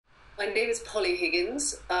My name is Polly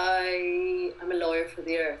Higgins. I am a lawyer for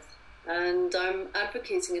the earth, and I'm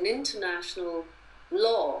advocating an international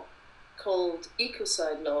law called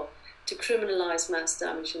Ecocide law to criminalise mass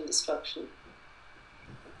damage and destruction.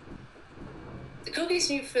 The Kogi's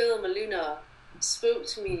new film, Aluna, spoke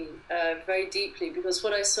to me very deeply, because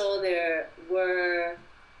what I saw there were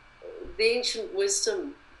the ancient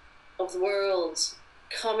wisdom of the world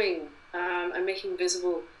coming and making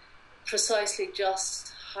visible precisely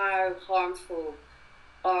just how harmful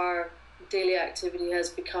our daily activity has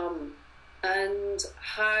become, and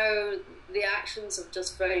how the actions of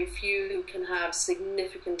just very few can have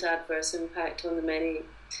significant adverse impact on the many.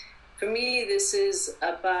 For me, this is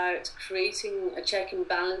about creating a check and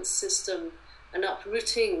balance system and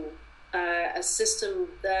uprooting a system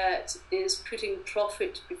that is putting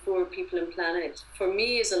profit before people and planet. For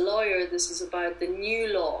me as a lawyer, this is about the new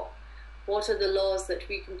law. What are the laws that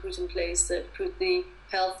we can put in place that put the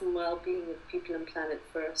health and well-being of people and planet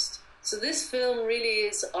first? So this film really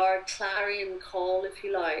is our clarion call, if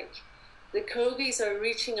you like. The Kogis are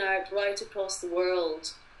reaching out right across the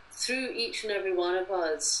world through each and every one of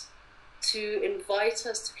us to invite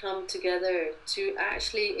us to come together, to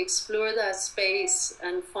actually explore that space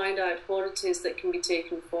and find out what it is that can be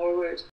taken forward.